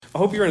I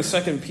hope you're in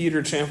 2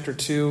 Peter chapter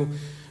 2.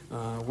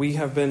 We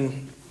have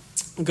been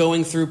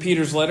going through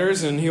Peter's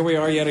letters, and here we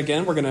are yet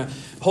again. We're going to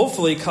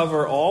hopefully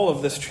cover all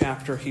of this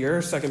chapter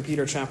here, 2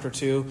 Peter chapter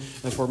 2,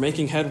 as we're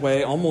making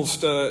headway,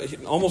 almost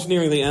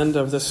nearing the end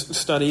of this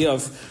study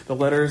of the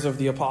letters of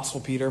the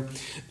Apostle Peter.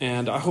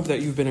 And I hope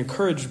that you've been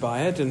encouraged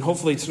by it, and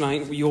hopefully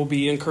tonight you'll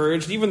be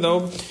encouraged, even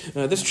though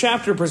this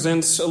chapter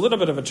presents a little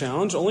bit of a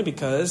challenge, only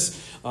because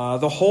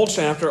the whole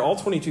chapter, all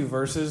 22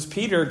 verses,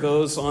 Peter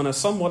goes on a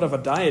somewhat of a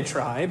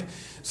diatribe,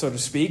 so to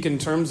speak, in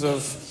terms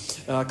of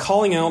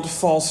calling out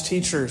false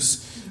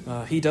teachers.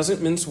 He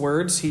doesn't mince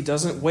words, he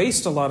doesn't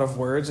waste a lot of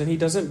words, and he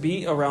doesn't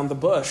beat around the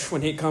bush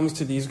when it comes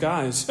to these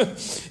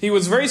guys. He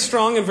was very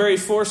strong and very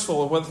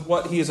forceful with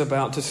what he is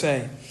about to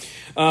say.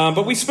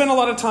 But we spent a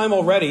lot of time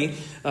already,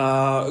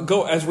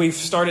 as we've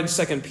started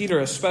 2 Peter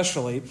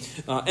especially,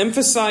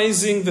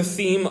 emphasizing the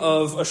theme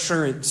of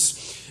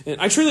assurance. And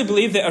I truly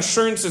believe that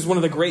assurance is one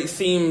of the great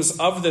themes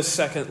of this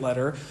second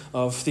letter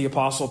of the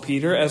Apostle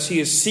Peter, as he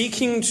is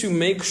seeking to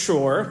make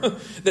sure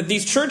that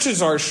these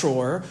churches are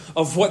sure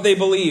of what they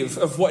believe,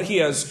 of what he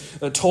has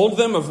told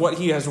them, of what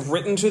he has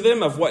written to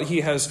them, of what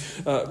he has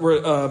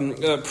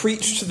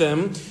preached to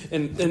them.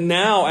 And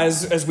now,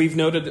 as we've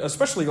noted,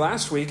 especially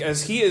last week,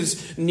 as he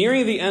is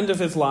nearing the end of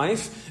his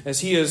life,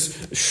 as he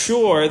is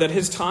sure that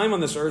his time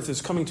on this earth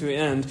is coming to an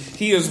end,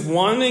 he is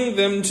wanting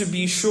them to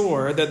be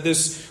sure that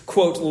this,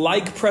 quote,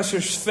 like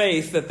precious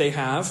faith that they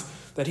have,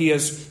 that he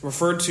has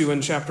referred to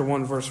in chapter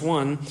 1, verse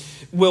 1,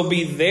 will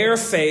be their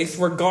faith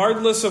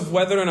regardless of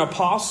whether an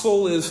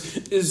apostle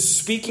is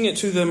speaking it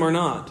to them or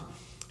not.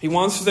 He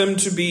wants them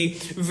to be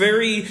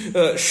very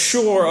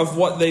sure of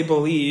what they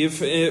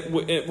believe,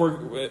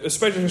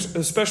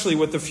 especially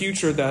with the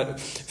future that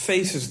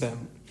faces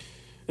them.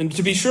 And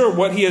to be sure,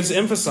 what he has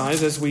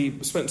emphasized, as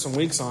we spent some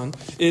weeks on,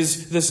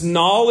 is this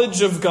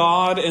knowledge of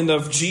God and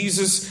of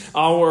Jesus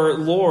our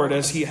Lord,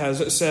 as he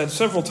has said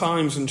several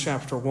times in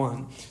chapter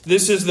 1.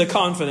 This is the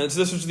confidence,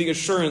 this is the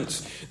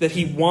assurance that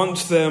he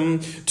wants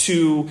them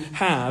to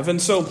have.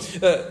 And so,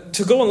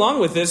 to go along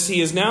with this, he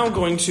is now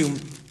going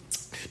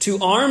to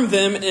arm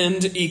them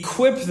and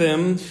equip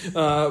them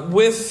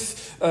with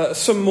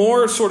some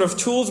more sort of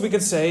tools, we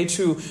could say,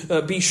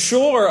 to be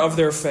sure of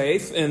their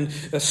faith, and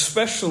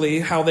especially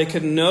how they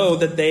can know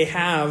that they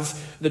have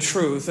the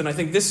truth. And I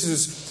think this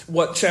is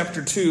what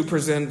chapter 2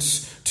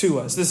 presents to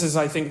us. This is,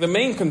 I think, the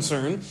main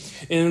concern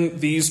in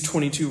these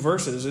 22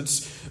 verses.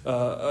 It's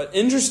an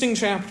interesting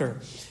chapter.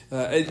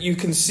 You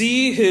can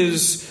see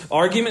his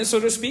argument, so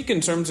to speak, in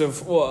terms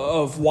of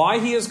why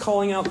he is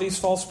calling out these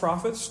false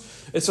prophets.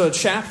 It's a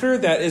chapter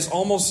that is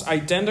almost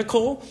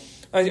identical.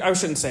 I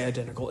shouldn't say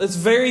identical. It's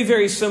very,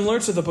 very similar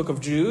to the book of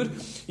Jude.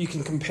 You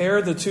can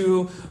compare the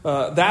two,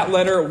 that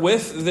letter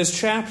with this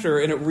chapter,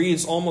 and it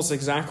reads almost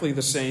exactly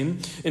the same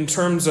in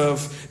terms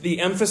of the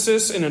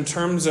emphasis and in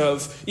terms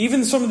of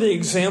even some of the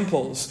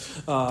examples.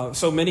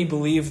 So many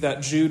believe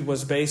that Jude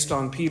was based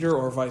on Peter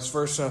or vice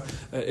versa.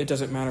 It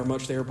doesn't matter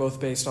much. They are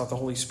both based off the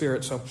Holy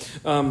Spirit. So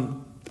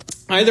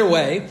either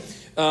way,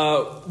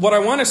 what I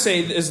want to say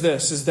is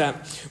this, is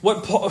that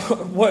what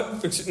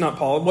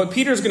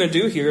Peter's going to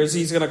do here is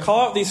he's going to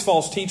call out these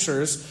false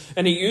teachers,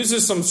 and he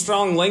uses some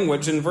strong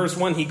language. In verse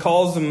 1, he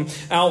calls them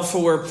out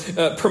for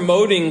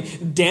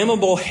promoting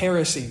damnable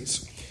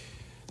heresies.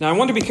 Now, I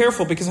want to be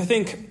careful because I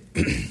think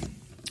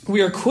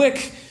we are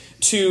quick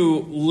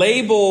to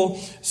label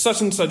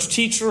such and such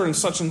teacher and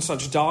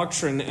such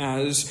doctrine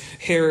as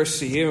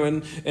heresy.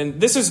 And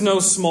this is no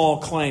small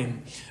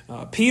claim.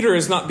 Peter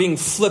is not being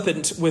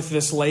flippant with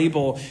this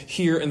label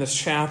here in this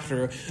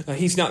chapter.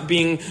 He's not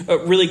being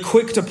really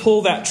quick to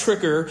pull that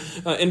trigger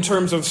in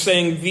terms of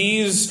saying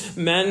these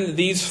men,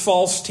 these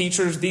false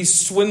teachers, these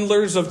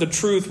swindlers of the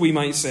truth, we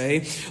might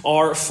say,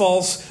 are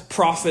false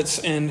prophets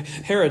and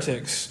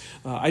heretics.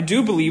 I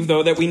do believe,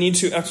 though, that we need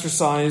to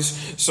exercise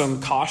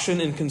some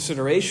caution and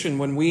consideration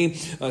when we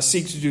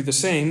seek to do the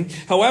same.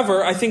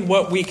 However, I think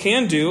what we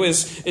can do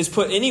is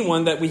put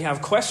anyone that we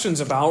have questions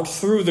about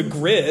through the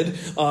grid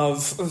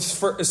of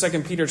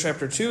 2 Peter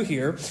chapter 2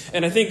 here,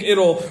 and I think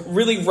it'll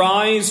really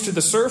rise to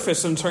the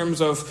surface in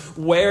terms of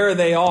where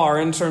they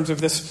are in terms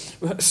of this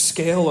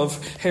scale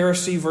of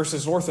heresy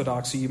versus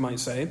orthodoxy, you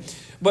might say.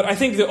 But I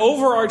think the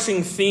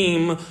overarching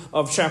theme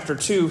of chapter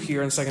 2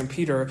 here in 2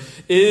 Peter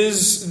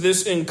is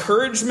this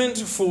encouragement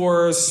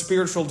for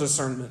spiritual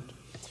discernment.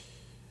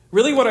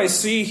 Really what I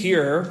see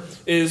here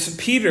is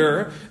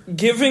Peter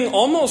giving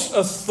almost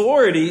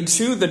authority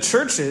to the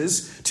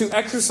churches to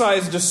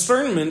exercise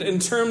discernment in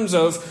terms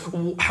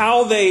of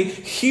how they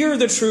hear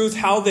the truth,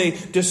 how they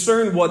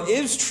discern what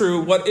is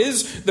true, what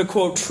is the,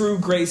 quote, true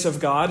grace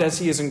of God, as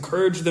he has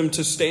encouraged them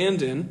to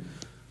stand in.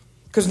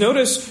 Because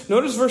notice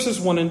verses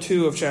 1 and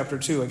 2 of chapter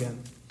 2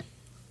 again.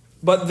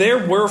 But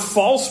there were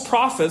false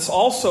prophets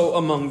also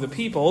among the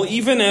people,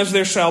 even as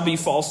there shall be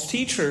false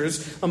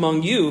teachers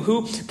among you,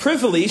 who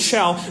privily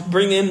shall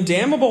bring in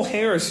damnable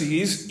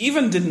heresies,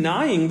 even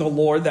denying the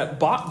Lord that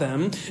bought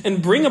them,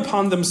 and bring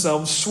upon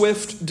themselves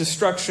swift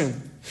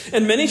destruction.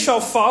 And many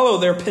shall follow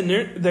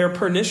their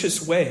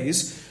pernicious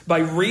ways, by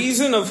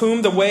reason of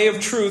whom the way of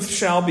truth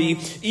shall be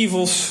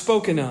evil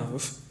spoken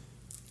of.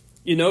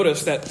 You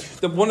notice that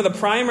one of the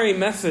primary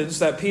methods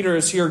that Peter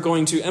is here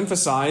going to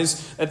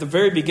emphasize at the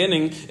very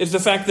beginning is the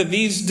fact that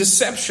these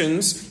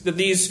deceptions, that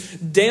these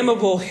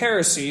damnable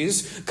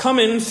heresies, come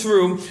in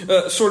through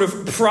sort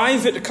of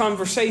private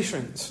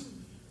conversations.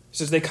 He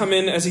says they come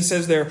in, as he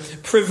says there,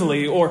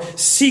 privily or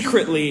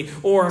secretly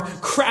or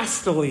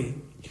craftily,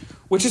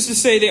 which is to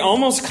say they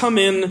almost come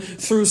in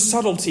through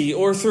subtlety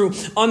or through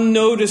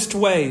unnoticed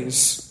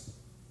ways.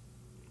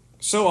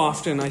 So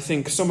often, I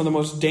think, some of the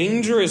most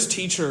dangerous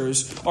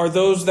teachers are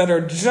those that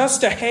are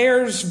just a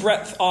hair's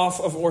breadth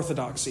off of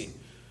orthodoxy.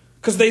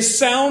 Because they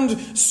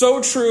sound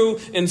so true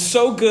and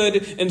so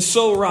good and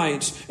so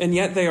right, and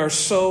yet they are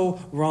so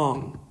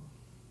wrong.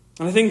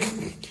 And I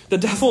think the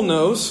devil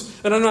knows,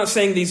 and I'm not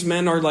saying these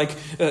men are like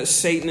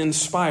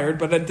Satan-inspired,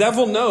 but the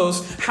devil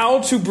knows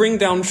how to bring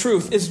down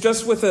truth is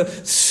just with a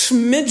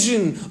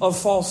smidgen of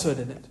falsehood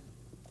in it.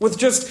 With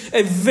just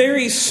a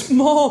very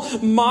small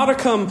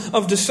modicum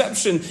of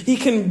deception, he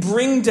can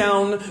bring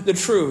down the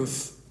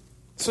truth.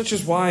 Such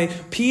is why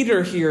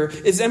Peter here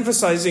is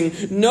emphasizing,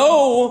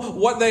 know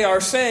what they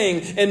are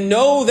saying and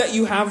know that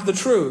you have the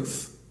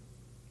truth.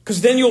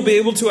 Because then you'll be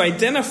able to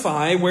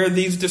identify where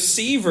these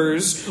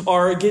deceivers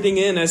are getting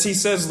in. As he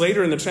says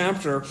later in the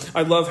chapter,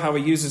 I love how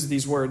he uses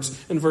these words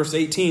in verse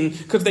 18,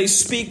 because they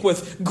speak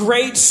with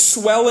great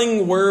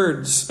swelling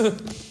words.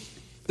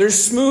 They're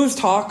smooth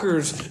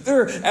talkers.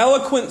 They're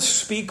eloquent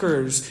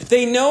speakers.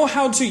 They know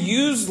how to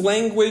use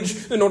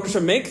language in order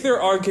to make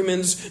their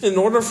arguments, in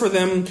order for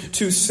them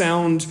to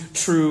sound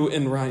true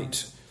and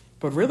right.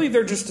 But really,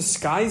 they're just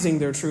disguising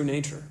their true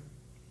nature.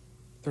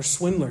 They're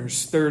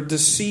swindlers. They're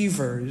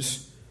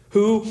deceivers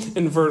who,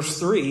 in verse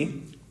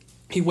 3,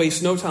 he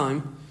wastes no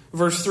time.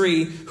 Verse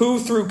 3, who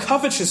through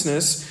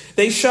covetousness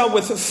they shall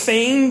with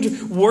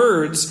feigned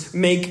words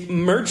make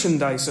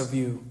merchandise of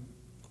you,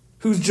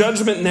 whose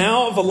judgment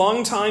now of a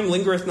long time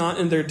lingereth not,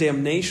 and their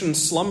damnation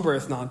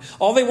slumbereth not.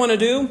 All they want to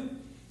do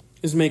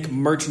is make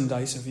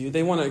merchandise of you.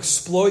 They want to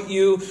exploit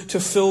you to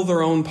fill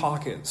their own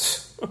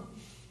pockets.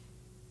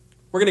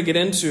 We're going to get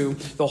into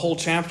the whole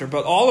chapter,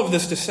 but all of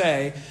this to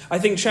say, I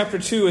think chapter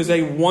 2 is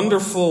a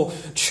wonderful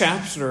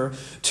chapter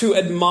to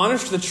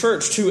admonish the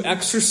church to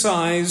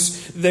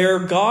exercise their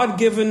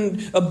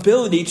God-given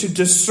ability to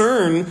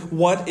discern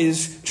what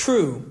is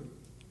true.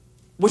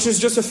 Which is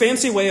just a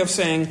fancy way of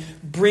saying,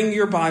 bring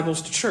your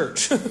Bibles to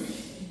church.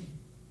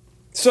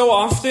 So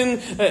often,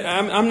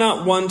 I'm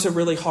not one to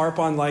really harp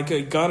on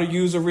got to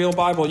use a real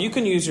Bible. You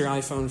can use your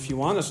iPhone if you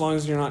want, as long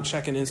as you're not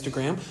checking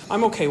Instagram.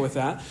 I'm okay with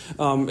that.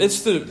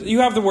 You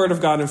have the Word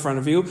of God in front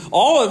of you.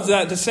 All of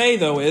that to say,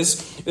 though,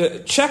 is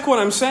check what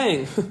I'm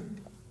saying.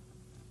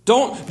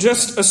 Don't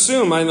just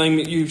assume,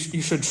 you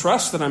should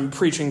trust that I'm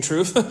preaching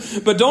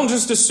truth, but don't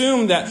just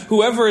assume that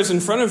whoever is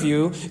in front of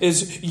you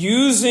is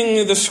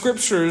using the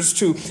Scriptures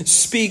to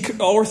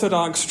speak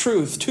orthodox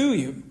truth to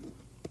you.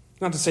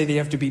 Not to say that you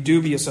have to be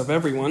dubious of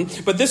everyone,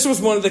 but this was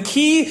one of the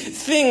key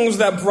things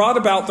that brought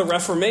about the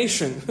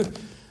Reformation.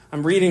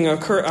 I'm reading a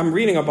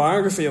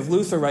biography of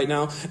Luther right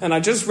now, and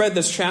I just read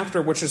this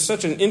chapter, which is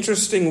such an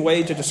interesting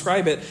way to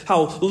describe it,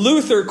 how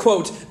Luther,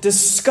 quote,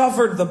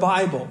 discovered the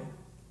Bible.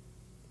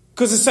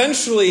 Because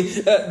essentially,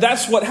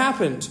 that's what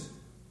happened.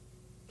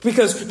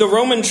 Because the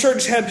Roman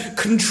Church had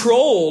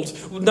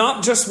controlled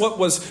not just what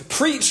was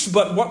preached,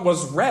 but what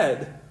was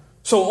read.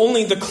 So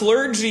only the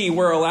clergy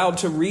were allowed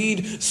to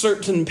read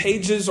certain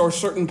pages or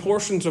certain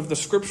portions of the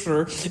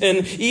Scripture.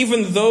 And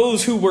even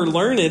those who were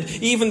learned,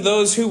 even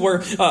those who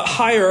were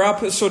higher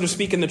up, so to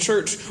speak, in the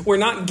church, were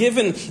not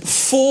given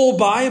full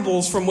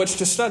Bibles from which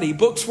to study.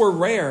 Books were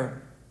rare.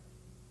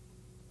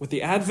 With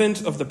the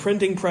advent of the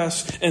printing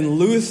press and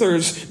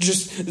Luther's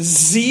just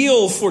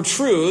zeal for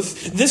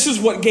truth, this is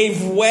what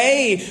gave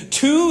way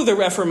to the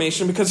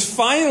Reformation, because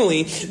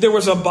finally there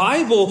was a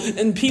Bible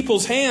in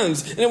people's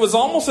hands. And it was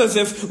almost as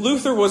if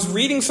Luther was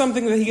reading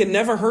something that he had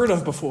never heard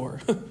of before.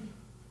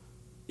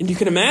 And you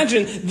can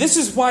imagine, this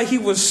is why he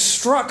was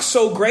struck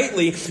so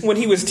greatly when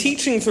he was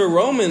teaching through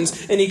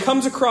Romans, and he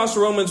comes across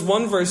Romans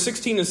 1, verse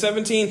 16 and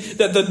 17,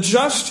 that the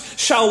just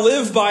shall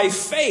live by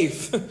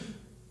faith.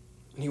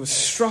 And he was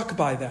struck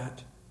by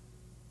that.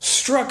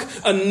 Struck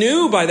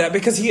anew by that,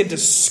 because he had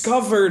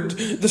discovered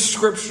the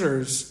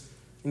Scriptures.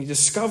 And he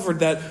discovered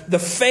that the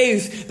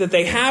faith that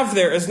they have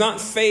there is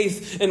not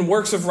faith in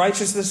works of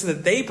righteousness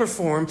that they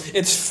perform.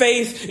 It's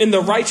faith in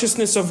the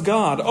righteousness of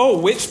God. Oh,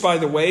 which, by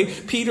the way,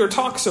 Peter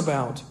talks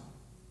about.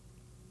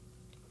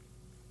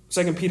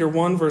 2 Peter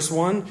 1, verse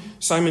 1,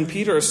 Simon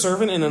Peter, a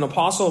servant and an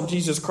apostle of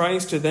Jesus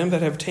Christ, to them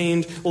that have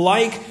obtained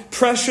like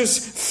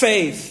precious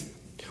faith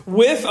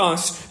with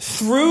us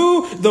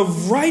through the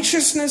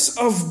righteousness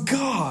of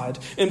God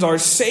and our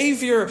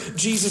Savior,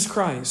 Jesus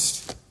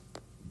Christ.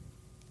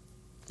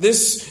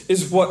 This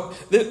is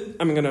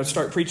I'm going to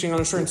start preaching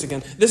on assurance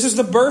again. This is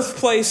the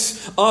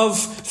birthplace of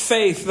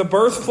faith, the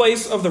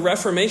birthplace of the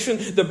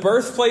Reformation, the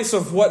birthplace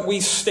of what we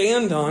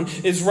stand on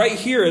is right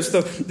here. Is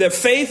the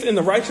faith in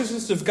the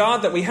righteousness of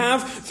God that we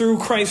have through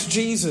Christ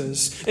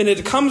Jesus. And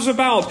it comes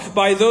about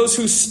by those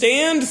who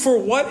stand for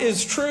what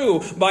is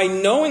true, by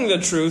knowing the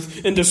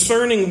truth and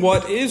discerning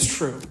what is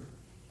true.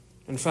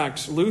 In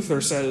fact, Luther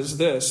says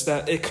this,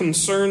 that it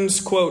concerns,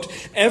 quote,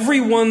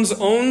 everyone's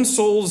own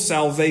soul's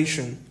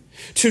salvation,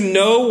 to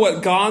know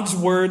what God's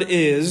word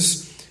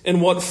is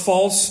and what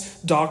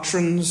false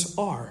doctrines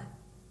are.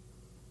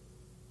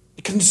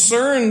 It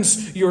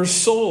concerns your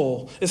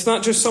soul. It's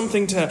not just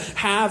something to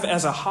have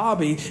as a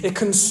hobby. It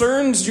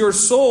concerns your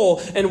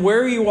soul and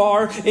where you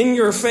are in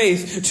your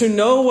faith to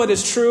know what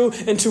is true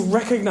and to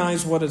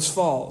recognize what is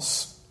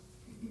false.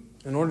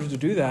 In order to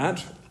do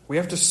that, we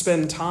have to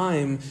spend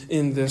time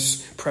in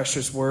this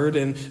precious word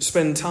and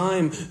spend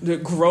time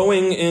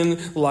growing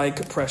in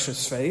like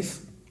precious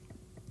faith.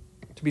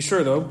 To be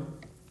sure, though,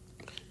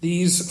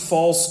 these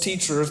false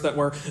teachers that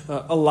were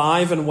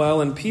alive and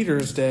well in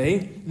Peter's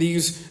day,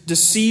 these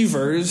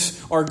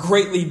deceivers, are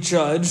greatly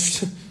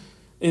judged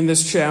in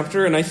this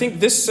chapter. And I think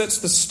this sets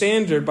the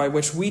standard by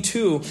which we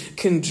too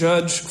can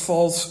judge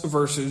false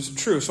versus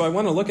true. So I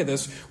want to look at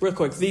this real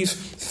quick. These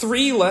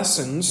 3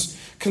 lessons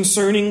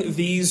concerning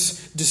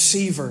these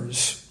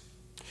deceivers.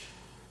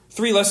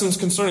 3 lessons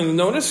concerning them.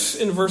 Notice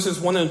in verses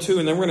 1 and 2,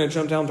 and then we're going to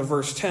jump down to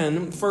verse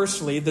 10.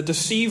 Firstly, the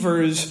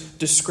deceiver's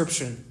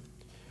description.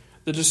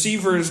 The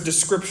deceiver's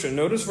description.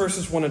 Notice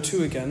verses 1 and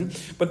 2 again.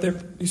 But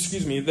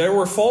there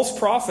were false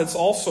prophets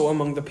also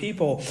among the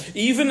people,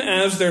 even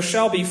as there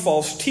shall be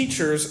false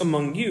teachers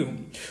among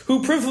you,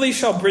 who privily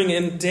shall bring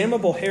in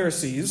damnable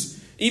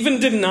heresies,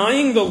 even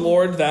denying the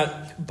Lord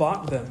that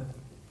bought them,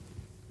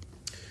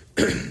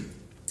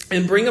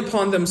 and bring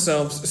upon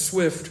themselves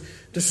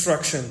swift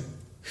destruction.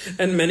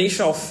 And many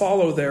shall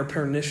follow their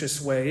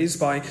pernicious ways,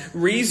 by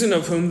reason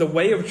of whom the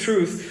way of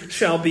truth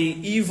shall be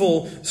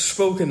evil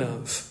spoken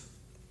of.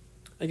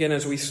 Again,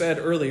 as we said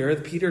earlier,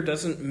 Peter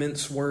doesn't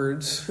mince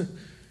words.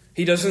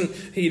 He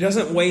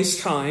doesn't waste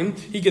time.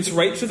 He gets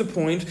right to the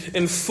point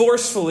and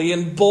forcefully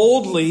and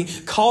boldly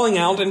calling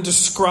out and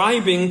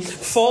describing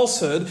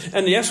falsehood.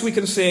 And yes, we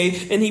can say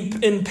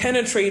in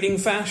penetrating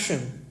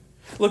fashion.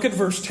 Look at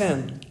verse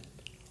 10.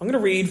 I'm going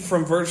to read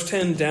from verse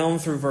 10 down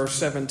through verse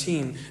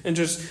 17 and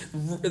just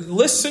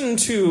listen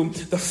to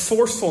the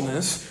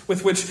forcefulness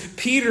with which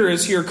Peter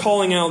is here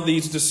calling out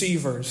these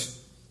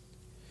deceivers.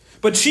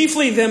 But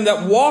chiefly them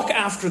that walk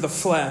after the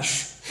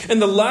flesh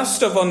and the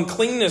lust of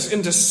uncleanness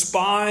and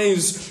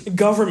despise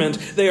government.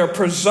 They are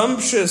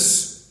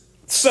presumptuous,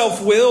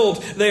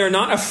 self-willed. They are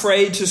not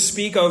afraid to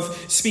speak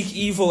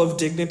evil of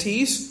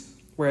dignities.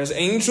 Whereas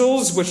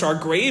angels, which are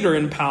greater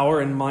in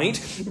power and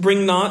might,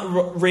 bring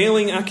not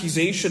railing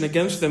accusation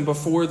against them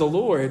before the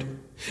Lord.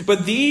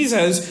 But these,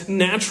 as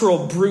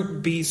natural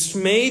brute beasts,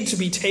 made to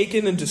be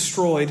taken and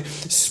destroyed,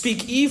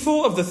 speak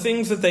evil of the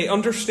things that they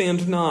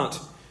understand not,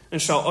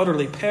 and shall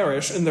utterly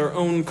perish in their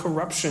own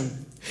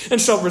corruption,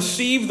 and shall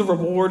receive the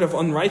reward of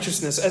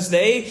unrighteousness, as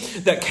they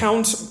that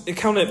count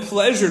it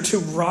pleasure to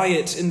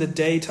riot in the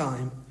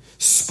daytime.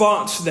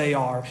 Spots they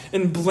are,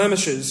 and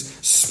blemishes,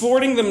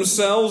 sporting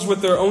themselves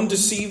with their own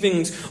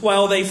deceivings,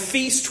 while they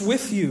feast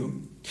with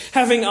you,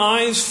 having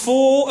eyes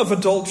full of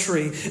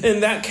adultery,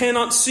 and that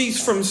cannot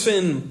cease from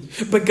sin,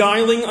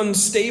 beguiling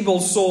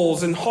unstable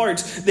souls, and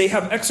hearts they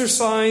have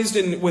exercised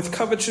with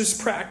covetous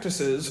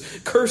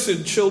practices,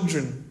 cursed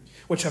children,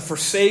 which have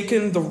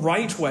forsaken the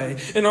right way,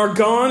 and are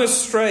gone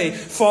astray,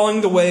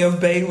 following the way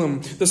of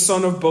Balaam, the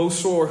son of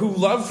Bosor, who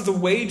loved the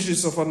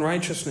wages of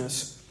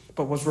unrighteousness,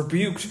 but was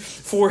rebuked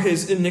for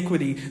his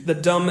iniquity. The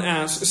dumb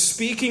ass,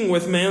 speaking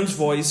with man's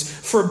voice,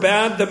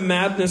 forbade the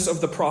madness of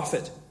the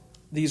prophet.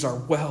 These are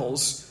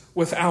wells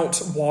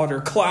without water,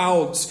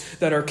 clouds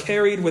that are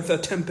carried with a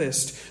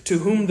tempest, to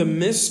whom the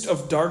mist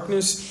of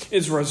darkness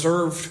is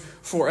reserved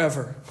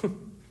forever. Do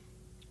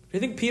you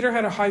think Peter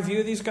had a high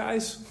view of these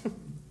guys?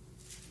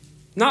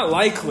 Not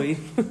likely.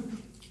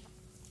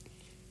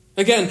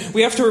 Again,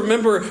 we have to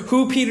remember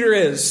who Peter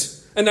is.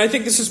 And I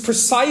think this is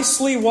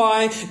precisely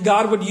why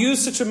God would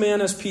use such a man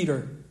as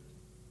Peter.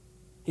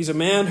 He's a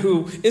man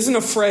who isn't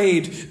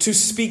afraid to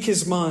speak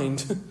his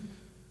mind.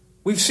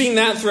 We've seen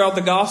that throughout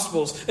the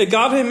Gospels. It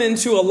got him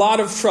into a lot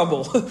of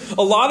trouble.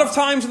 A lot of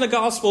times in the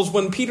Gospels,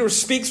 when Peter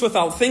speaks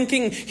without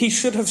thinking, he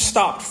should have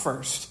stopped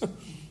first.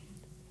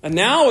 And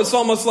now it's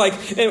almost like,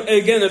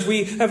 again, as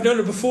we have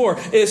noted before,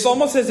 it's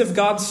almost as if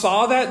God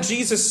saw that,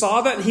 Jesus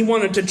saw that, and he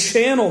wanted to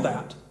channel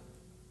that.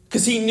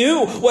 Because he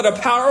knew what a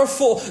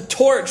powerful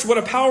torch, what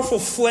a powerful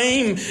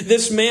flame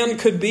this man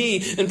could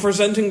be in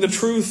presenting the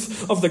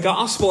truth of the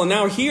gospel. And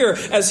now here,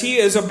 as he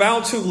is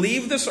about to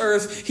leave this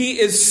earth, he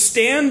is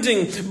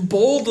standing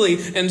boldly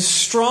and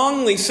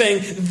strongly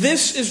saying,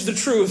 this is the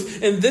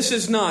truth and this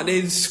is not.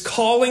 He's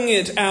calling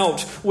it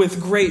out with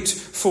great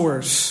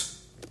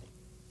force.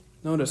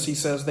 Notice he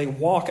says they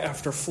walk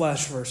after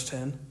flesh, verse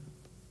 10.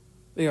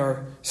 They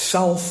are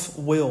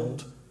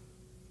self-willed.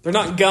 They're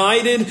not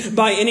guided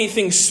by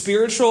anything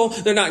spiritual.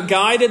 They're not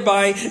guided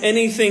by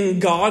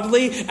anything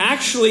godly.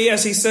 Actually,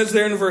 as he says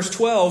there in verse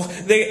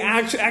 12, they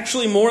act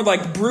actually more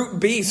like brute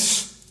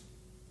beasts.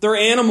 They're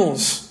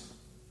animals.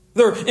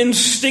 They're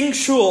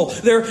instinctual.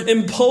 They're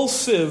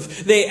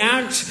impulsive. They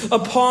act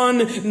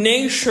upon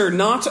nature,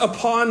 not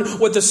upon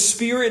what the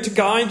Spirit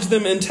guides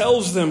them and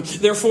tells them.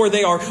 Therefore,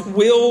 they are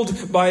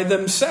willed by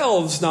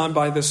themselves, not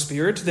by the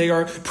Spirit. They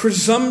are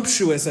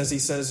presumptuous, as he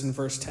says in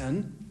verse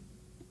 10.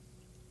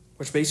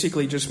 Which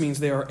basically just means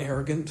they are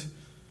arrogant,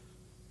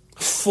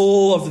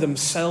 full of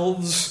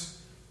themselves.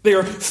 They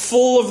are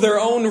full of their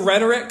own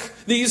rhetoric.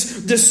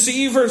 These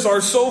deceivers are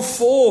so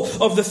full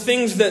of the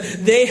things that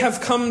they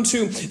have come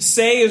to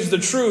say is the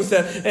truth,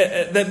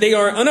 that they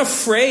are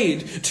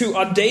unafraid to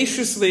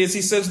audaciously, as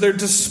he says, they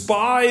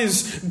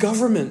despise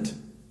government.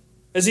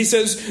 As he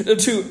says,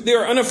 they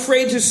are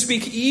unafraid to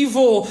speak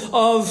evil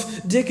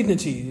of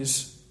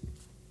dignities.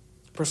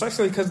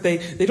 Precisely because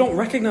they don't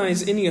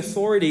recognize any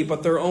authority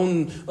but their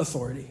own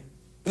authority.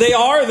 They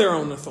are their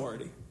own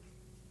authority.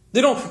 They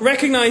don't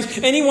recognize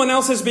anyone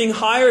else as being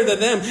higher than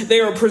them.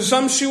 They are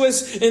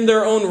presumptuous in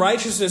their own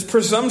righteousness,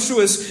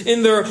 presumptuous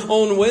in their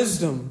own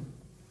wisdom.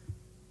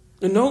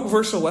 And note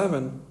verse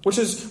 11, which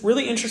is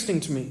really interesting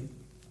to me.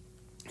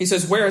 He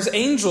says, whereas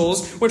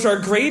angels, which are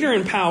greater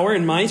in power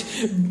and might,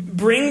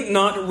 bring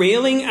not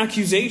railing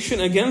accusation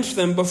against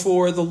them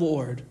before the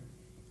Lord.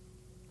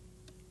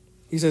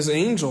 He says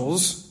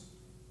angels,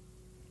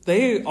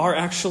 they are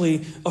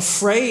actually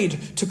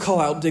afraid to call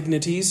out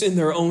dignities in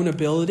their own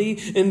ability,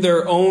 in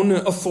their own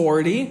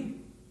authority,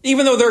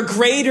 even though they're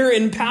greater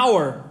in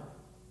power.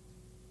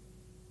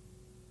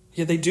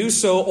 Yet they do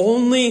so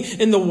only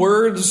in the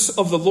words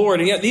of the Lord.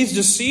 And yet these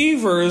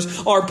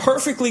deceivers are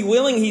perfectly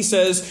willing, he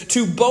says,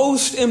 to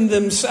boast in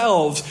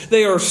themselves.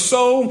 They are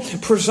so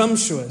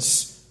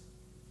presumptuous.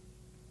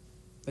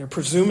 They're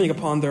presuming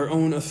upon their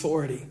own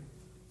authority,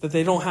 that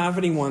they don't have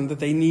anyone that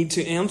they need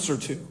to answer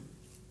to.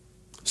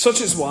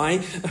 Such is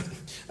why,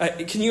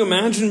 can you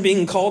imagine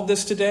being called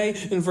this today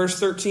in verse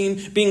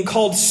 13? Being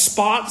called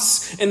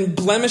spots and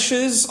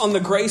blemishes on the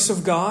grace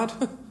of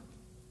God?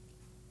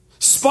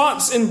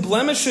 Spots and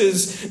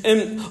blemishes,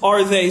 and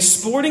are they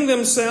sporting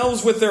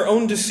themselves with their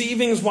own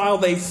deceivings while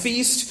they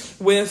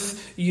feast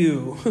with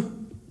you?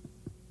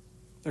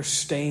 They're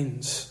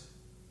stains.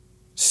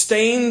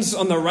 Stains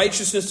on the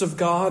righteousness of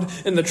God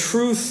and the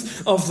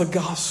truth of the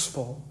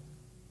gospel.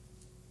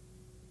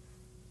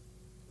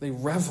 They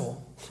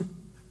revel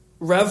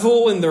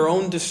in their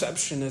own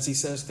deception, as he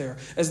says there,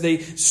 as they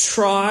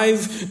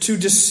strive to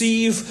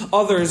deceive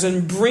others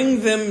and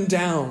bring them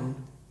down.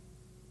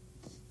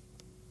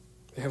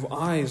 They have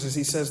eyes, as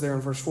he says there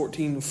in verse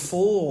 14,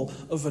 full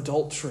of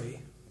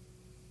adultery.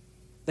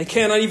 They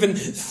cannot even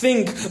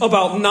think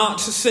about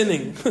not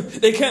sinning.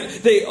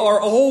 They are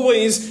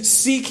always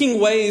seeking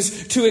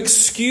ways to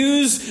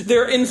excuse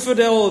their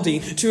infidelity,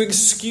 to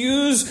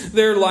excuse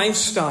their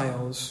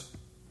lifestyles.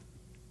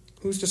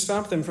 Who's to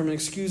stop them from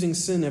excusing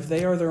sin if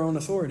they are their own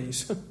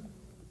authorities?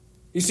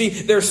 You see,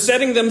 they're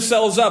setting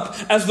themselves up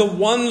as the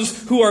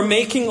ones who are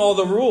making all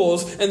the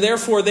rules, and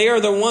therefore they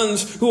are the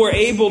ones who are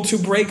able to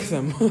break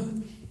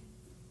them.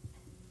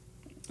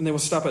 And they will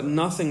stop at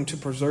nothing to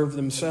preserve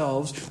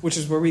themselves, which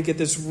is where we get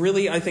this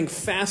really, I think,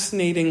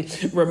 fascinating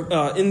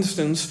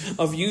instance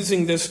of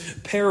using this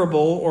parable,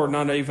 or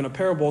not even a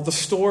parable, the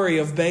story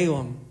of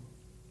Balaam.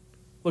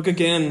 Look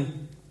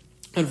again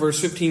at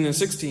verse 15 and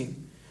 16.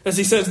 As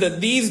he says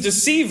that these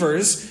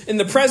deceivers in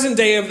the present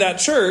day of that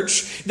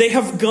church, they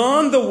have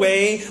gone the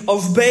way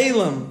of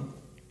Balaam.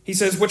 He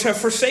says, which have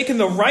forsaken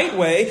the right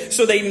way,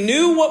 so they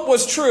knew what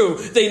was true.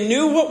 They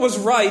knew what was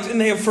right, and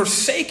they have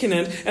forsaken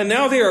it, and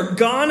now they are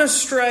gone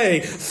astray,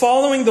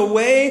 following the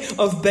way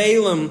of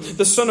Balaam,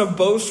 the son of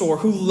Bosor,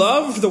 who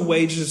loved the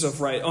wages of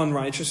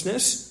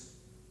unrighteousness,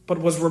 but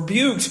was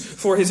rebuked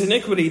for his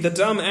iniquity. The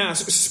dumb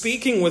ass,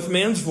 speaking with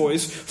man's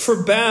voice,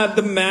 forbade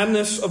the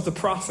madness of the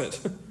prophet.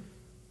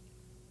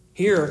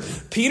 Here,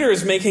 Peter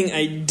is making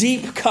a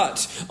deep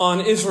cut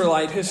on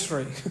Israelite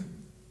history.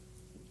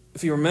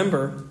 If you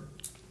remember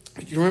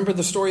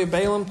the story of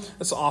Balaam?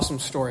 That's an awesome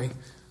story.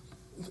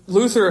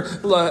 Luther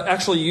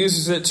actually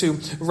uses it to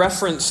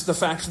reference the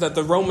fact that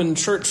the Roman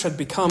church had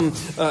become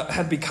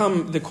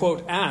the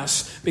quote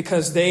ass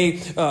because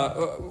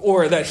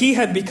or that he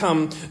had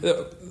become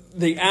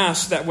the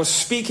ass that was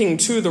speaking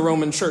to the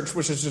Roman church,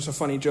 which is just a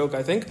funny joke,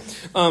 I think.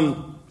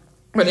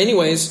 But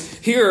anyways,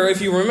 here,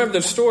 if you remember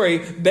the story,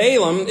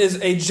 Balaam is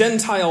a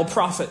Gentile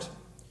prophet.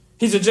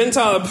 He's a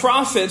Gentile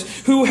prophet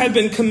who had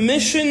been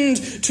commissioned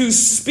to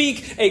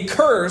speak a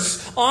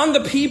curse on the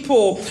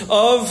people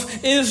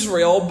of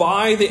Israel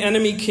by the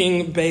enemy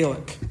king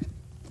Balak.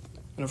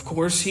 And of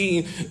course,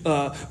 he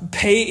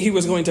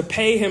was going to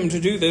pay him to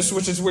do this,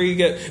 which is where you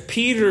get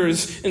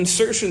Peter's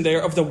insertion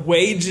there of the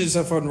wages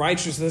of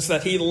unrighteousness,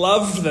 that he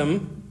loved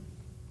them.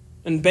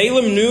 And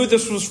Balaam knew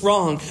this was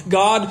wrong.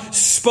 God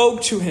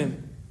spoke to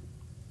him.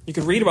 You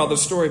could read about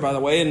this story, by the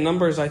way, in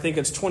Numbers, I think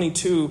it's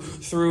 22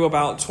 through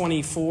about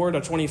 24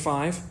 to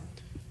 25.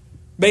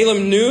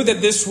 Balaam knew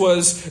that this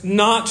was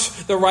not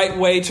the right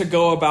way to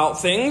go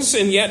about things,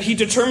 and yet he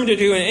determined to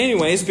do it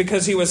anyways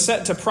because he was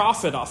set to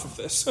profit off of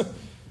this.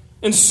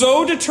 And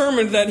so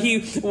determined that he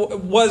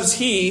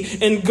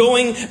in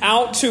going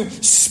out to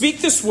speak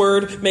this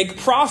word, make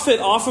profit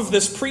off of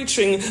this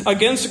preaching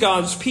against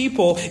God's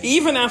people,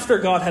 even after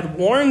God had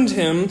warned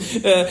him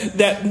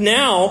that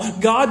now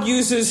God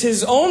uses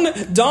his own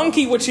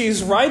donkey, which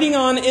he's riding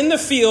on in the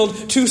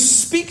field, to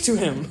speak to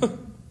him.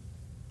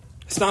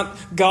 It's not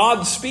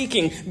God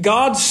speaking.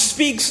 God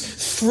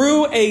speaks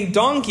through a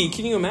donkey.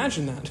 Can you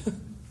imagine that?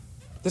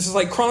 This is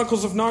like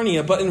Chronicles of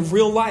Narnia, but in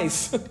real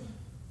life.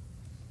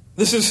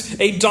 This is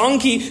a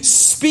donkey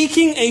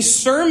speaking a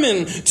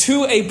sermon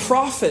to a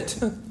prophet.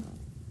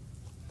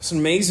 It's an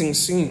amazing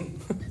scene.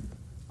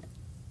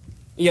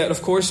 Yet,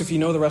 of course, if you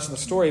know the rest of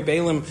the story,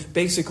 Balaam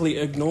basically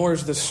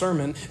ignores this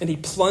sermon and he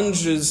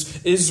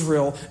plunges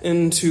Israel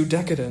into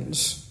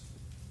decadence.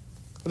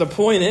 The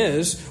point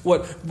is,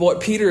 what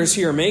Peter is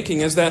here making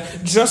is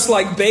that just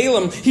like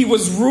Balaam, he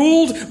was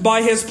ruled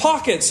by his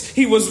pockets.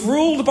 He was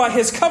ruled by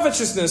his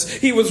covetousness.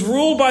 He was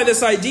ruled by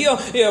this idea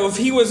if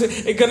he was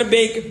going to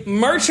make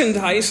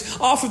merchandise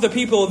off of the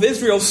people of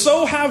Israel,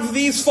 so have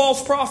these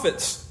false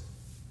prophets.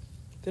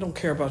 They don't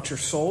care about your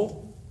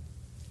soul.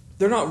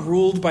 They're not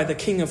ruled by the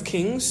King of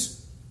Kings.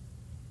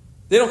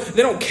 They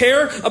don't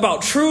care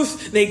about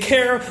truth. They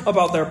care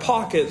about their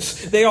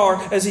pockets. They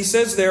are, as he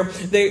says there,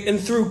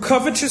 and through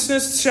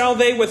covetousness shall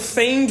they with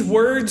feigned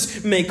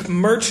words make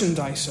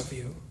merchandise of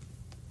you.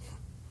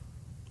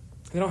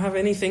 They don't have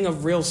anything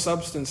of real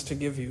substance to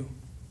give you.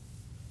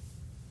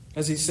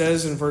 As he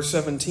says in verse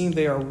 17,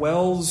 they are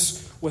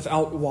wells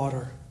without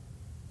water.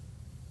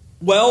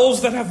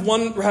 Wells that have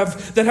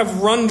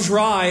run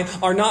dry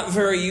are not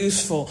very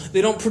useful.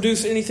 They don't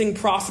produce anything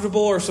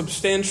profitable or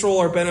substantial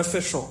or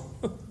beneficial.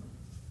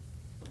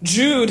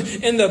 Jude,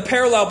 in the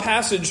parallel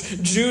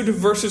passage, Jude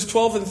verses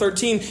 12 and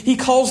 13, he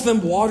calls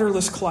them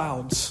waterless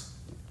clouds.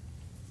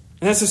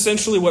 And that's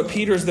essentially what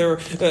Peter's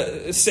there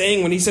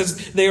saying when he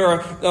says they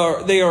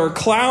are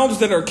clouds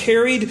that are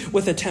carried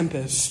with a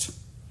tempest.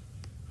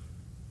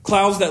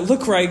 Clouds that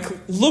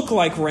look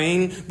like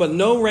rain, but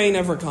no rain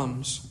ever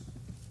comes.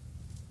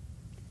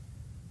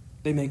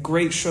 They make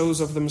great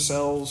shows of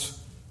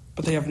themselves,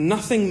 but they have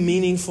nothing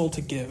meaningful to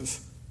give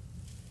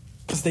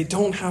because they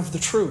don't have the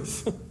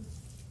truth.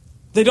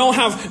 They don't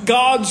have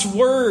God's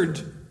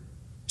word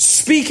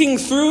speaking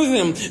through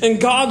them,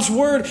 and God's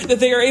word that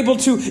they are able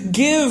to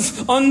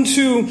give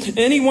unto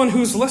anyone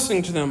who's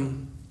listening to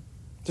them.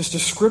 This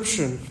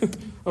description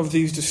of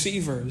these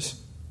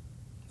deceivers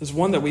is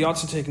one that we ought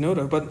to take note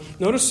of. But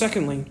notice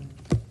secondly,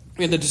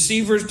 we have the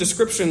deceiver's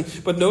description,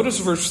 but notice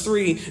verse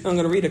 3, and I'm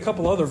going to read a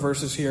couple other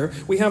verses here.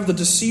 We have the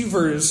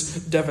deceiver's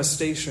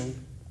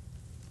devastation.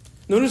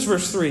 Notice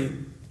verse 3.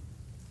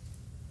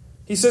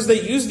 He says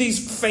they use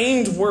these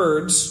feigned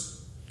words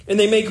and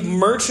they make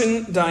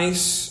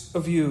merchandise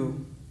of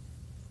you,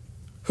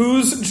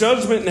 whose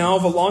judgment now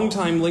of a long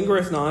time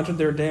lingereth not, and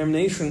their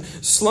damnation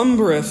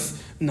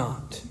slumbereth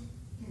not.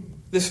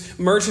 This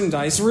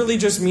merchandise really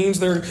just means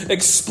they're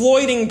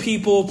exploiting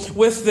people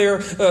with their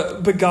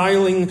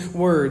beguiling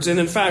words. And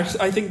in fact,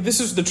 I think this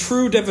is the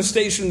true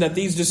devastation that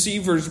these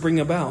deceivers bring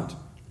about.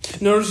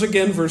 Notice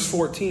again verse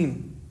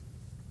 14.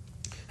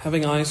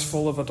 Having eyes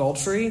full of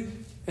adultery,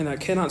 and that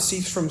cannot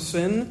cease from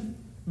sin,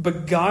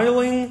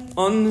 beguiling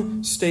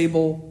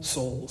unstable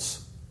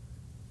souls.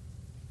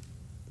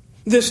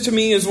 This to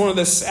me is one of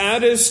the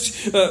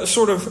saddest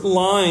sort of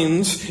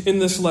lines in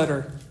this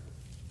letter.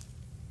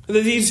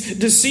 These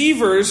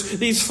deceivers,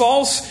 these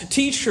false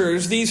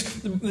teachers,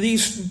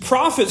 these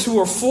prophets who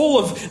are full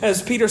of,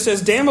 as Peter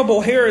says,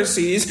 damnable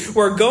heresies,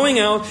 were going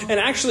out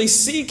and actually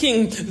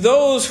seeking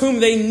those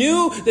whom they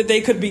knew that they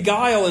could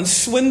beguile and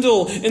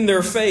swindle in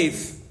their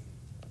faith.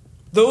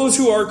 Those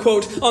who are,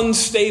 quote,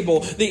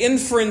 unstable. The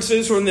inference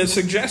is, or the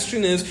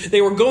suggestion is,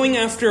 they were going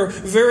after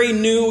very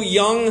new,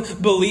 young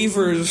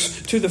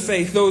believers to the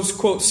faith. Those,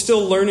 quote,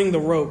 still learning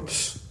the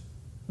ropes.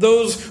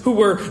 Those who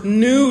were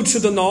new to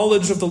the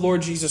knowledge of the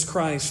Lord Jesus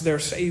Christ, their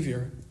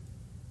Savior.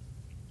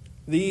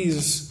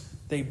 These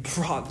they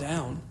brought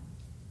down.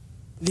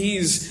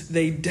 These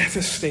they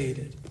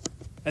devastated.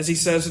 As he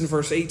says in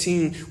verse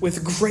 18,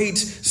 with great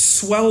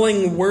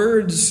swelling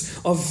words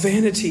of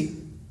vanity.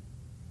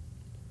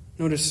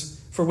 Notice,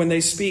 for when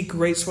they speak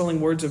great swelling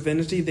words of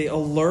vanity, they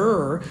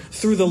allure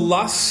through the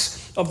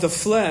lusts of the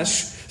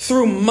flesh,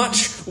 through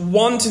much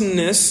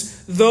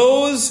wantonness,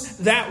 those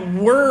that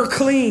were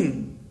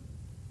clean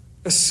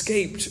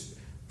escaped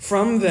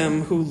from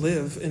them who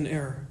live in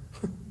error.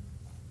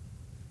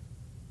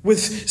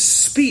 With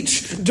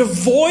speech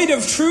devoid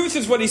of truth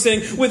is what he's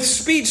saying. With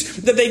speech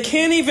that they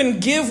can't even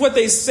give what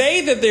they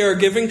say that they are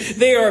giving.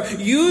 They are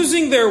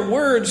using their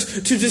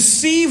words to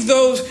deceive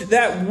those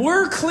that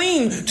were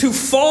clean to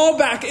fall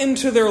back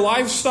into their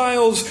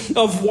lifestyles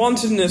of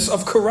wantonness,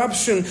 of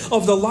corruption,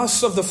 of the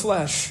lusts of the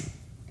flesh.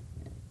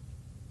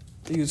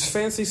 They use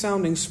fancy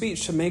sounding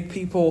speech to make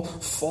people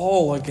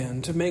fall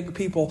again, to make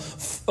people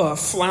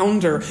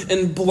flounder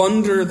and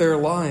blunder their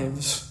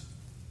lives.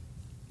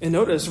 And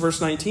notice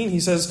verse 19, he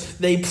says,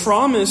 they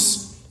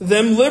promise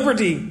them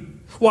liberty.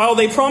 While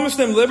they promise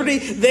them liberty,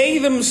 they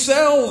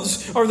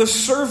themselves are the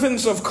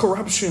servants of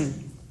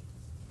corruption.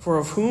 For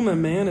of whom a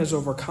man is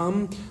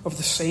overcome, of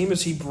the same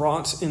is he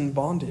brought in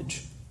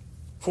bondage.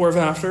 For if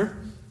after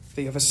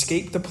they have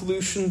escaped the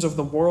pollutions of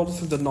the world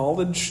through the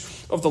knowledge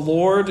of the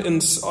Lord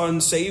and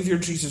Savior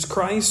Jesus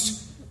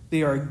Christ,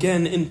 they are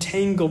again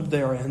entangled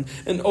therein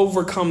and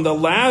overcome. The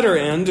latter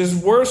end is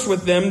worse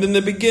with them than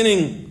the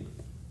beginning.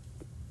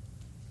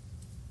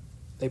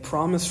 They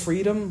promise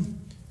freedom,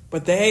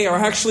 but they are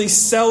actually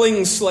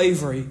selling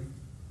slavery.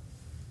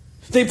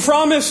 They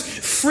promise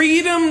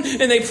freedom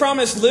and they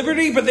promise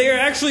liberty, but they are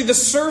actually the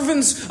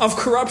servants of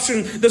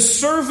corruption, the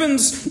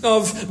servants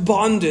of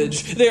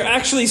bondage. They are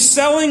actually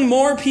selling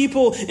more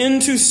people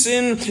into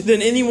sin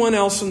than anyone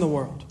else in the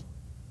world.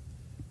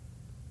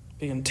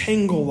 They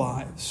entangle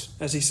lives,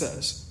 as he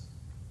says.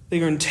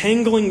 They are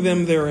entangling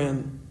them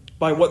therein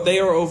by what they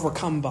are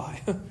overcome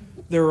by,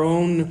 their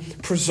own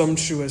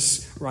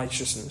presumptuous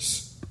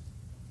righteousness.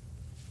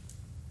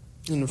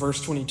 In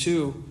verse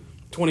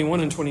 21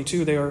 and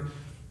 22, they are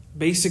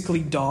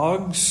basically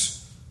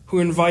dogs who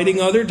are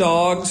inviting other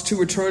dogs to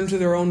return to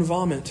their own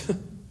vomit.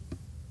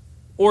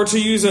 Or to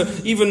use an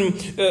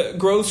even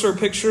grosser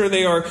picture,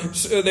 they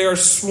are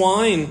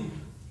swine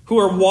who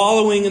are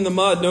wallowing in the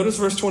mud. Notice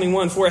verse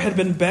 21, for it had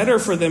been better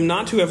for them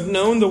not to have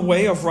known the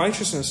way of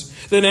righteousness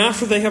than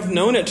after they have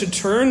known it to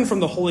turn from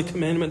the holy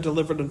commandment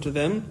delivered unto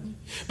them.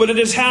 But it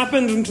has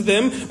happened unto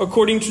them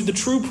according to the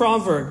true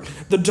proverb.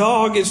 The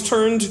dog is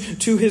turned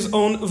to his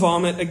own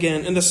vomit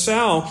again, and the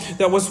sow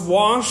that was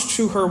washed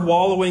to her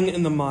wallowing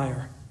in the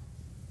mire.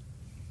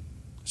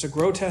 It's a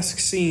grotesque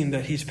scene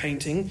that he's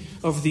painting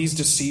of these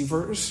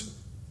deceivers.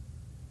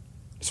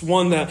 It's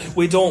one that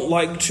we don't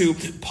like to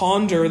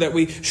ponder, that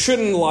we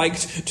shouldn't like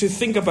to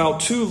think about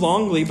too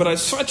longly. But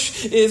as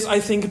such is, I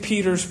think,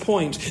 Peter's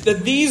point.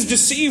 That these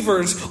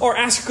deceivers are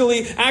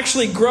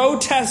actually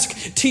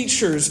grotesque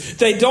teachers.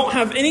 They don't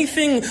have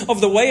anything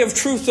of the way of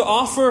truth to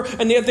offer,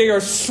 and yet they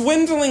are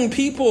swindling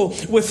people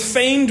with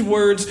feigned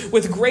words,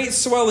 with great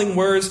swelling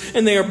words,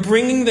 and they are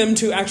bringing them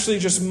to actually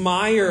just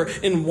mire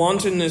in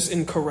wantonness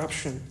and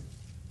corruption.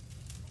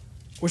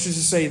 Which is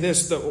to say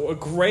this, a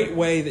great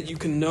way that you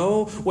can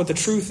know what the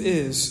truth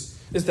is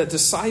that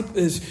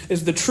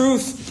is the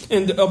truth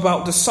and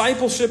about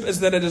discipleship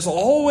is that it is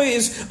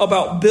always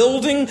about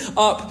building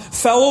up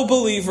fellow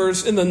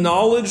believers in the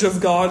knowledge of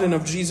God and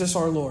of Jesus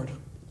our Lord.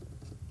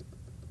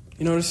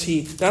 You notice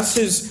that's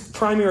his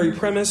primary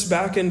premise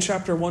back in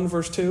chapter 1,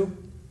 verse 2.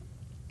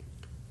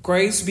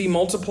 Grace be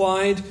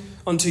multiplied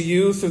unto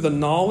you through the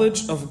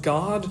knowledge of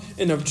God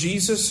and of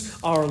Jesus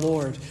our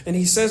Lord. And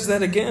he says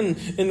that again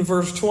in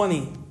verse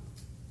 20.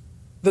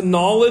 The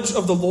knowledge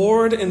of the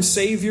Lord and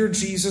Savior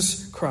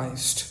Jesus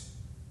Christ.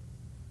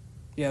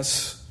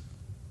 Yes,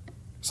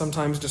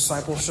 sometimes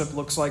discipleship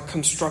looks like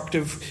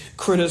constructive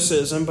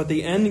criticism, but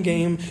the end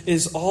game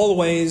is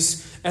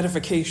always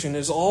edification,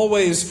 is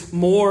always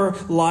more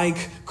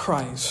like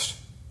Christ.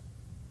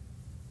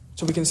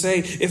 So we can say,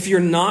 if you're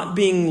not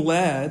being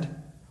led,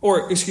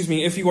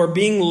 if you are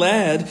being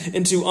led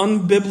into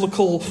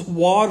unbiblical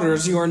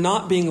waters, you are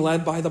not being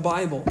led by the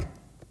Bible.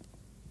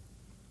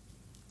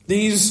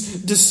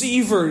 These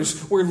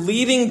deceivers were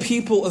leading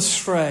people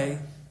astray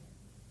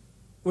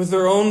with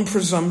their own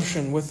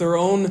presumption, with their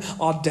own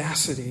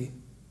audacity.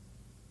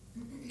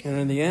 And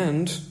in the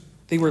end,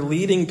 they were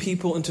leading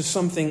people into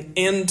something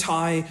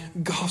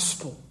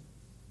anti-gospel.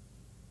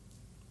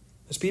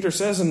 As Peter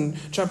says in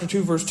chapter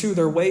 2, verse 2,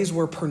 their ways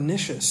were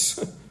pernicious.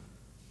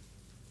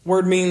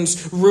 Word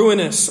means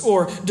ruinous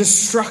or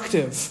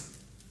destructive.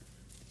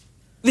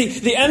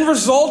 The end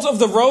result of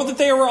the road that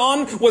they were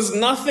on was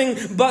nothing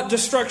but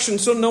destruction.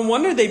 So no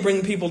wonder they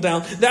bring people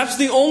down. That's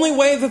the only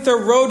way that their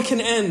road can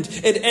end.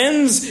 It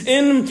ends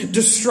in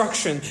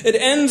destruction. It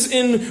ends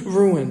in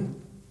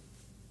ruin.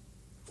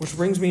 Which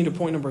brings me to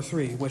point number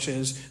 3, which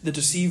is the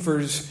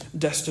deceiver's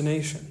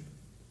destination.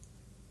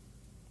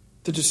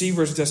 The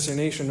deceiver's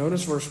destination.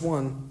 Notice verse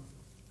 1.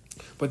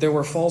 But there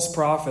were false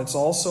prophets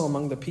also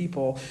among the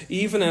people,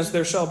 even as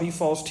there shall be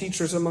false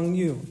teachers among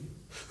you,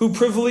 who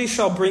privily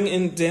shall bring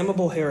in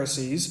damnable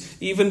heresies,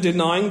 even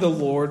denying the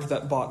Lord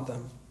that bought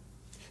them,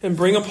 and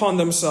bring upon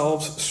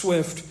themselves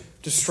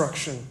swift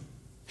destruction.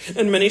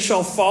 And many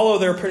shall follow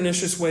their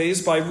pernicious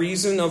ways, by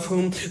reason of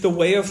whom the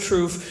way of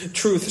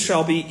truth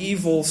shall be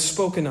evil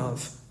spoken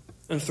of.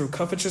 And through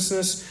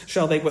covetousness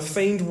shall they with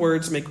feigned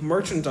words make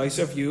merchandise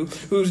of you,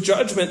 whose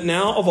judgment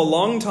now of a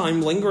long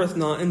time lingereth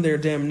not, and their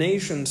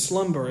damnation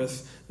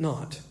slumbereth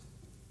not.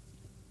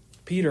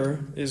 Peter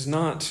is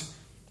not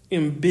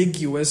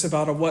ambiguous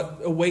about what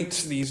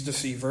awaits these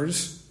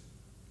deceivers.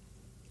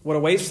 What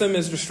awaits them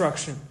is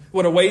destruction.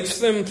 What awaits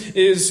them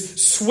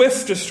is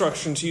swift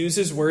destruction, to use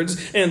his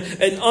words, and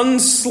an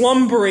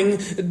unslumbering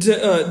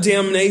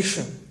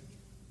damnation.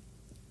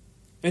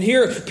 And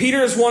here,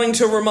 Peter is wanting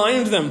to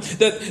remind them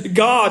that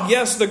God,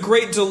 yes, the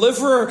great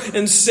deliverer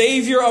and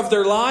savior of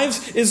their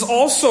lives, is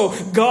also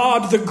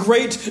God, the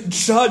great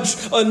judge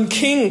and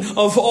king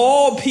of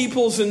all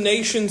peoples and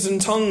nations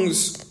and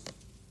tongues.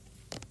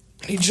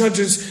 He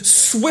judges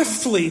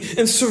swiftly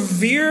and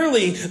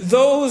severely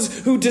those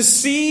who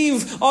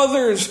deceive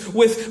others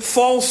with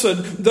falsehood,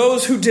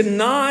 those who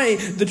deny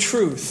the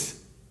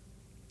truth.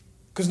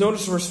 Because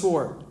notice verse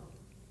 4.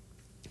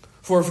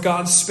 For if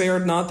God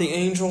spared not the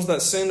angels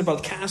that sinned,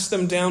 but cast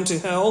them down to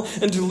hell,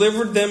 and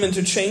delivered them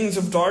into chains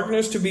of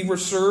darkness to be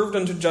reserved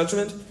unto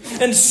judgment,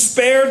 and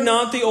spared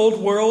not the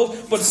old world,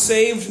 but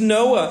saved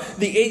Noah,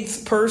 the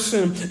eighth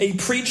person, a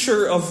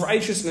preacher of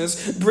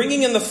righteousness,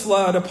 bringing in the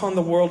flood upon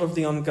the world of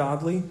the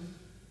ungodly,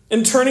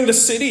 and turning the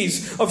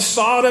cities of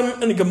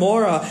Sodom and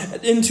Gomorrah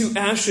into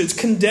ashes,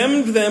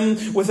 condemned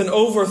them with an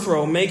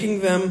overthrow, making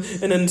them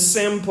an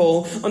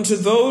ensample unto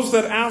those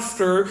that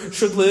after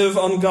should live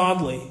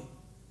ungodly,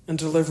 and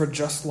delivered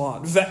just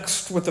Lot,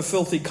 vexed with the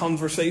filthy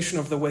conversation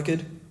of the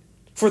wicked.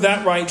 For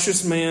that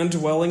righteous man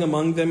dwelling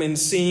among them and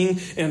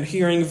seeing and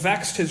hearing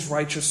vexed his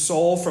righteous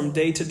soul from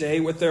day to day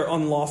with their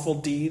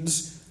unlawful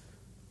deeds.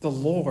 The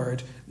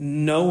Lord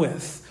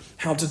knoweth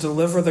how to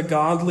deliver the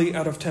godly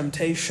out of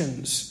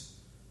temptations,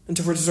 and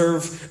to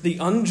reserve the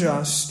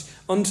unjust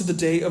unto the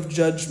day of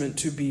judgment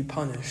to be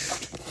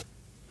punished.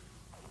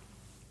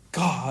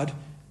 God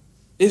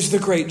is the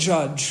great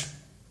judge.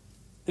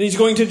 And he's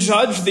going to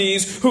judge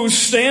these who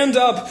stand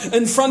up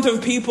in front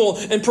of people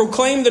and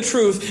proclaim the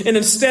truth, and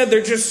instead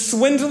they're just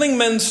swindling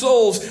men's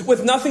souls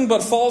with nothing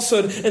but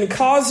falsehood and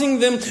causing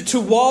them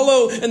to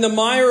wallow in the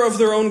mire of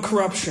their own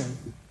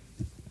corruption.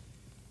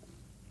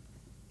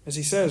 As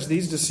he says,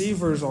 these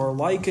deceivers are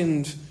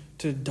likened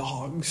to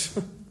dogs.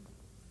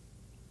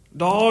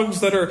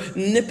 Dogs that are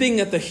nipping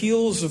at the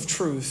heels of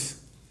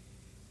truth,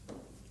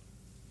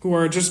 who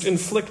are just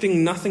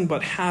inflicting nothing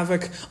but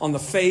havoc on the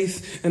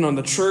faith and on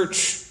the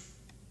church.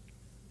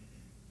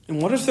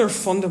 And what is their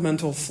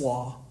fundamental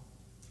flaw?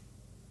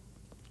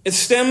 It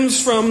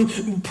stems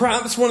from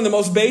perhaps one of the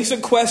most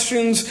basic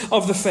questions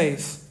of the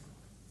faith.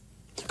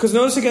 Because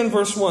notice again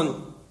verse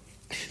 1.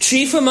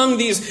 Chief among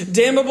these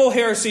damnable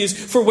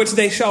heresies for which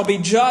they shall be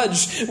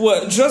judged.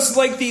 Just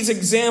like these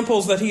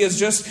examples that he has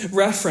just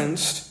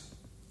referenced.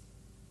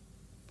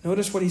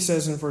 Notice what he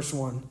says in verse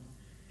 1.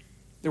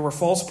 There were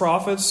false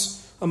prophets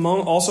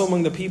also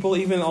among the people,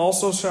 even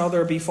also shall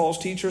there be false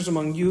teachers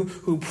among you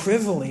who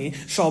privily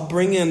shall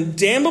bring in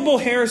damnable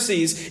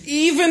heresies,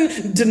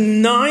 even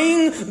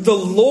denying the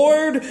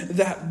Lord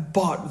that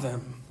bought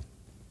them.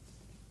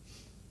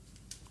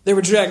 They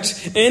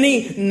reject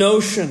any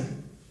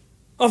notion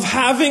of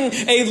having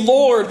a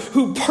Lord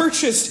who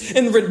purchased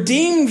and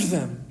redeemed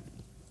them.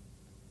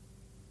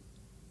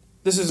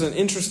 This is an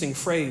interesting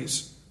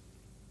phrase.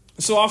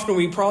 So often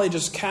we probably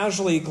just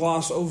casually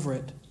gloss over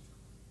it.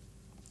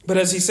 But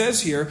as he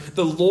says here,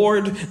 the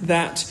Lord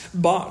that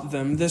bought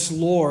them, this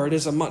Lord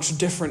is a much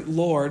different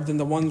Lord than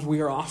the ones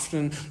we are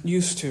often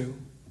used to.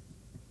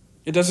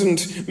 It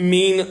doesn't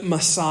mean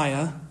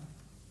Messiah,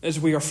 as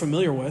we are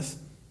familiar with.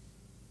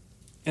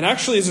 It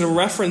actually is a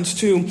reference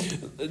to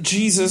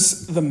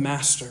Jesus the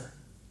Master.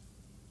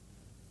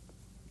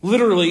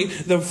 Literally,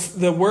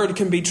 the word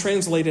can be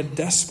translated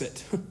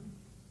despot.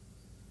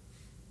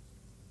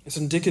 It's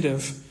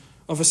indicative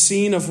of a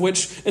scene of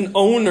which an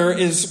owner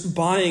is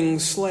buying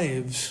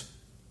slaves,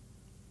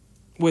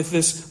 with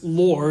this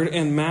Lord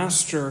and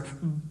Master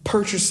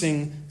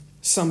purchasing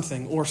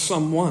something or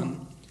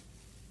someone.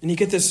 And you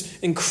get this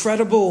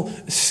incredible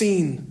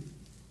scene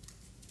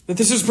that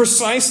this is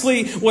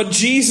precisely what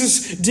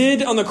Jesus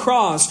did on the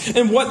cross.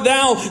 And what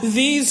now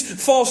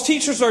these false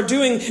teachers are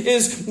doing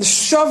is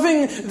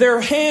shoving their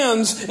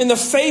hands in the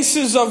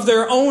faces of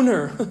their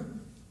owner.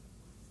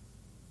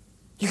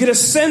 You get a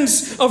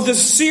sense of the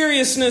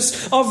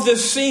seriousness of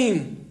this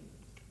scene.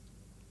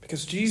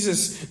 Because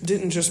Jesus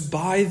didn't just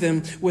buy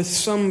them with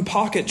some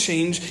pocket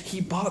change.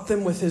 He bought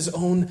them with his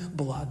own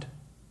blood.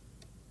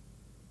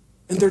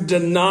 And they're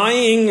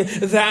denying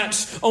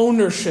that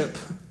ownership.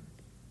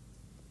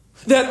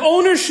 That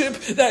ownership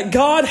that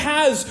God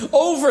has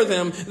over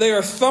them. They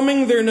are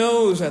thumbing their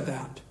nose at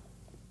that.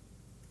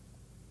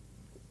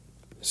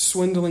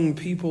 Swindling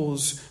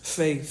people's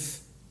faith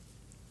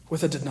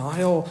with a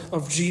denial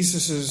of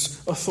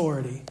Jesus'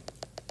 authority.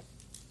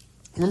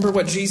 Remember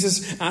what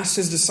Jesus asked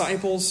his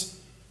disciples?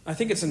 I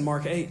think it's in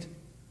Mark 8.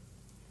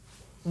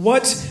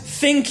 What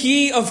think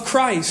ye of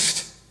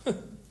Christ? And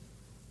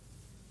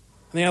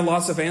they had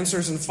lots of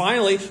answers. And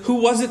finally,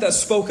 who was it that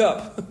spoke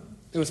up?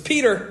 It was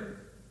Peter.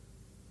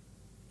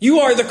 You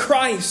are the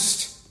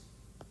Christ.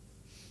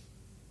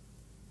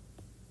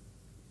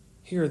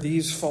 Here,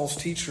 these false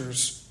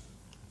teachers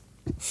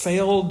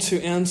failed to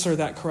answer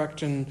that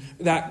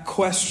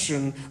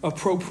question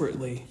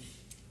appropriately.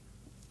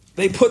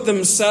 They put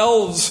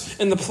themselves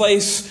in the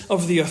place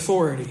of the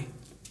authority.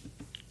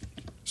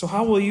 So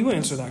how will you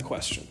answer that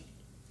question?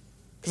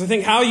 Because I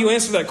think how you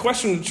answer that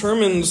question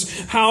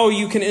determines how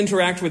you can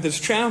interact with this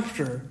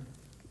chapter.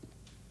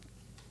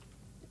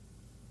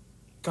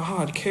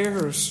 God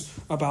cares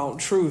about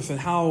truth and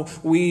how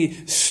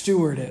we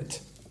steward it.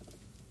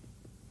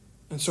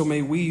 And so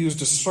may we use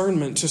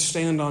discernment to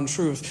stand on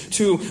truth,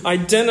 to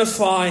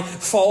identify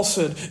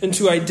falsehood and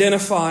to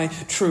identify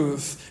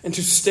truth, and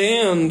to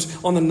stand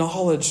on the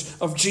knowledge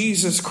of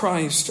Jesus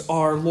Christ,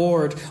 our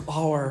Lord,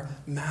 our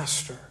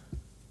Master.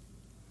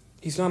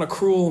 He's not a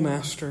cruel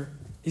master.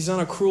 He's not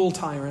a cruel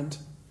tyrant.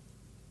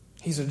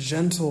 He's a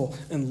gentle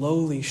and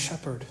lowly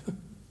shepherd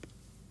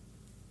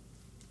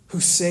who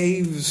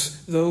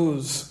saves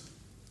those,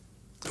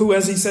 who,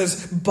 as he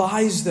says,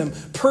 buys them,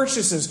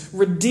 purchases,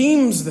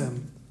 redeems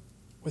them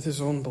with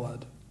his own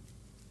blood.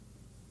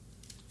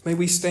 May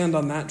we stand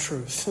on that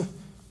truth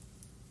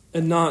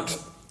and not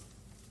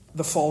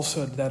the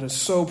falsehood that is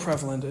so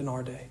prevalent in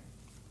our day.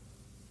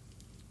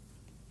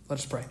 Let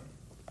us pray.